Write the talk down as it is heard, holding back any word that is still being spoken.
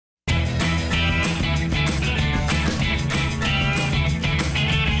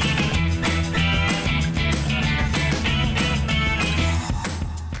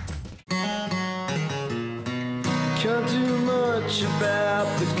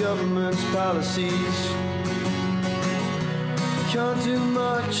government's policies. Can't do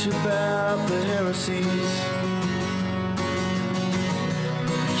much about the heresies.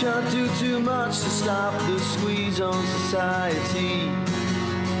 Can't do too much to stop the squeeze on society.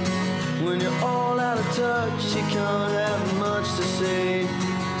 When you're all out of touch, you can't have much to say.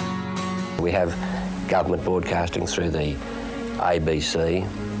 We have government broadcasting through the ABC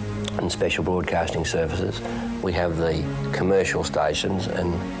and special broadcasting services. We have the commercial stations,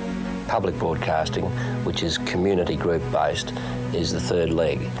 and public broadcasting, which is community group based, is the third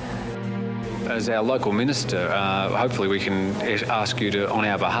leg. As our local minister, hopefully we can ask you to, on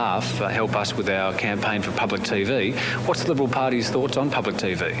our behalf, help us with our campaign for public TV. What's the Liberal Party's thoughts on public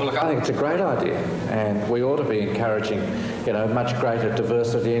TV? Well, look, I think it's a great idea, and we ought to be encouraging, much greater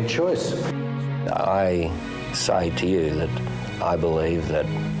diversity and choice. I say to you that I believe that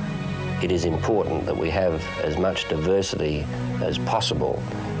it is important that we have as much diversity as possible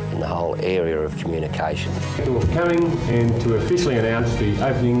in the whole area of communication. We're coming and to officially announce the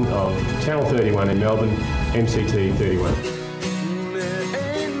opening of Channel 31 in Melbourne, MCT 31.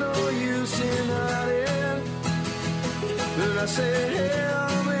 There ain't no use in hiding. And I say,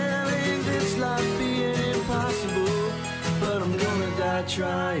 hell man, ain't this life being impossible? But I'm gonna die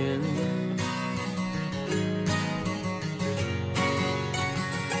trying.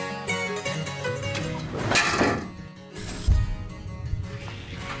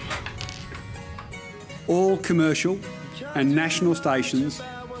 All commercial and national stations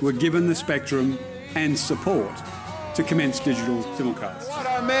were given the spectrum and support to commence digital simulcasts. What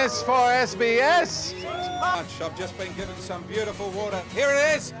a miss for SBS! I've just been given some beautiful water. Here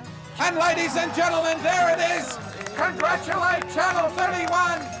it is! And ladies and gentlemen, there it is! Congratulate Channel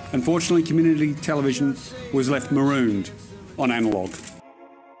 31! Unfortunately, community television was left marooned on analogue.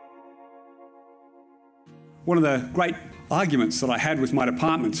 One of the great arguments that I had with my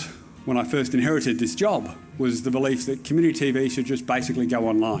department when I first inherited this job was the belief that community TV should just basically go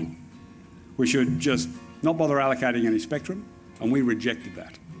online. We should just not bother allocating any spectrum, and we rejected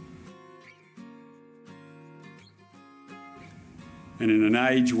that. And in an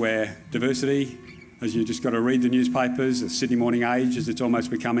age where diversity, as you just got to read the newspapers, the Sydney Morning Age as it's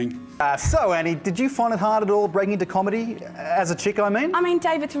almost becoming. So Annie, did you find it hard at all breaking into comedy as a chick, I mean? I mean,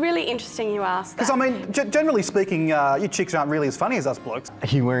 Dave, it's really interesting you asked that. Because, I mean, generally speaking, you chicks aren't really as funny as us blokes. Are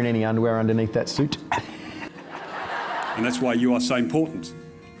you wearing any underwear underneath that suit? And that's why you are so important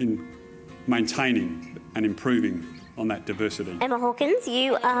in maintaining and improving on that diversity. Emma Hawkins,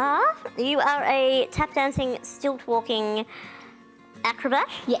 you are a tap dancing, stilt walking acrobat?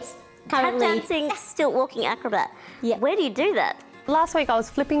 Yes. Tap dancing, stilt walking acrobat. Yeah. Where do you do that? Last week I was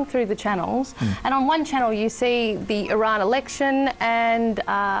flipping through the channels and on one channel you see the Iran election and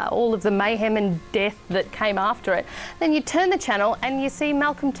all of the mayhem and death that came after it. Then you turn the channel and you see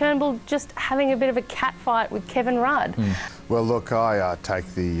Malcolm Turnbull just having a bit of a cat fight with Kevin Rudd. Well, look, I take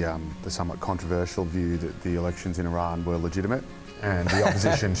the somewhat controversial view that the elections in Iran were legitimate and the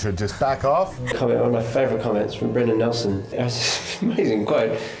opposition should just back off. One of my favourite comments from Brendan Nelson. It's an amazing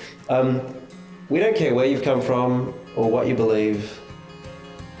quote. We don't care where you've come from or what you believe,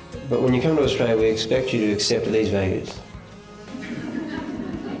 but when you come to Australia, we expect you to accept these values.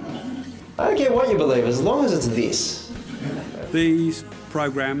 I don't care what you believe, as long as it's this. These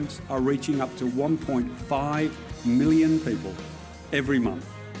programs are reaching up to 1.5 million people every month,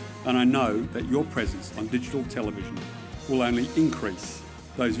 and I know that your presence on digital television will only increase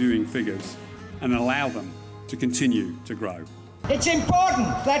those viewing figures and allow them to continue to grow. It's important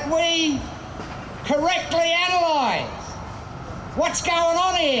that we correctly analyse what's going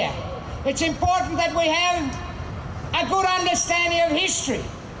on here. It's important that we have a good understanding of history,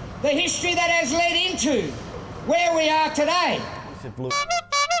 the history that has led into where we are today.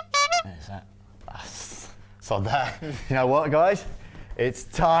 Sod that. You know what, guys? It's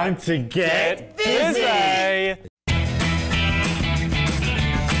time to get busy!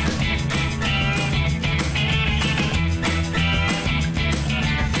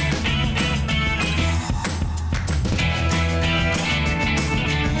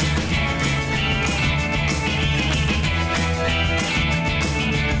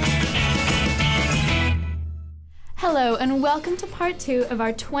 Hello and welcome to part 2 of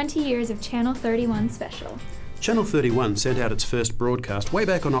our 20 years of Channel 31 special. Channel 31 sent out its first broadcast way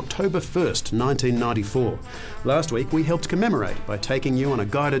back on October 1st, 1994. Last week we helped commemorate by taking you on a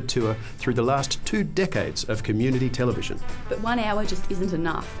guided tour through the last 2 decades of community television. But 1 hour just isn't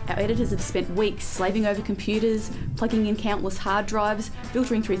enough. Our editors have spent weeks slaving over computers, plugging in countless hard drives,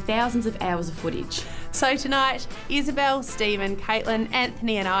 filtering through thousands of hours of footage. So tonight, Isabel, Stephen, Caitlin,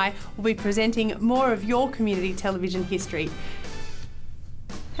 Anthony and I will be presenting more of your community television history.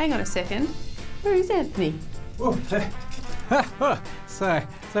 Hang on a second. Where is Anthony? Sorry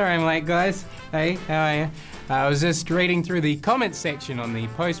I'm late, guys. Hey, how are you? I was just reading through the comments section on the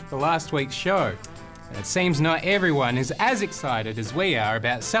post for last week's show. It seems not everyone is as excited as we are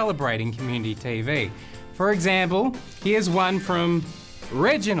about celebrating community TV. For example, here's one from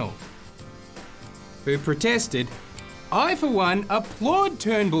Reginald, who protested, "I, for one, applaud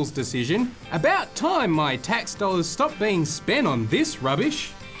Turnbull's decision. About time my tax dollars stopped being spent on this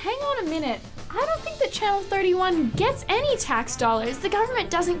rubbish." Hang on a minute. I don't think that Channel 31 gets any tax dollars. The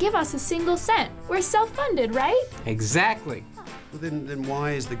government doesn't give us a single cent. We're self-funded, right? Exactly. Well, then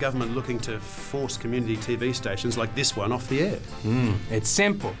why is the government looking to force community TV stations like this one off the air? It's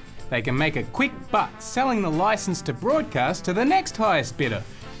simple. They can make a quick buck selling the licence to broadcast to the next highest bidder,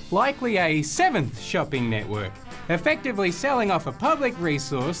 likely a seventh shopping network, effectively selling off a public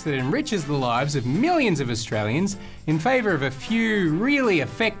resource that enriches the lives of millions of Australians in favour of a few really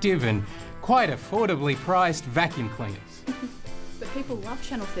effective and quite affordably priced vacuum cleaners. But people love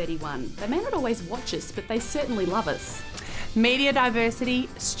Channel 31. They may not always watch us, but they certainly love us. Media diversity,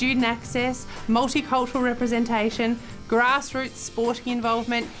 student access, multicultural representation, grassroots sporting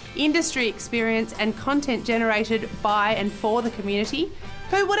involvement, industry experience and content generated by and for the community.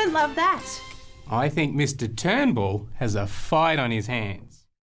 Who wouldn't love that? I think Mr. Turnbull has a fight on his hands.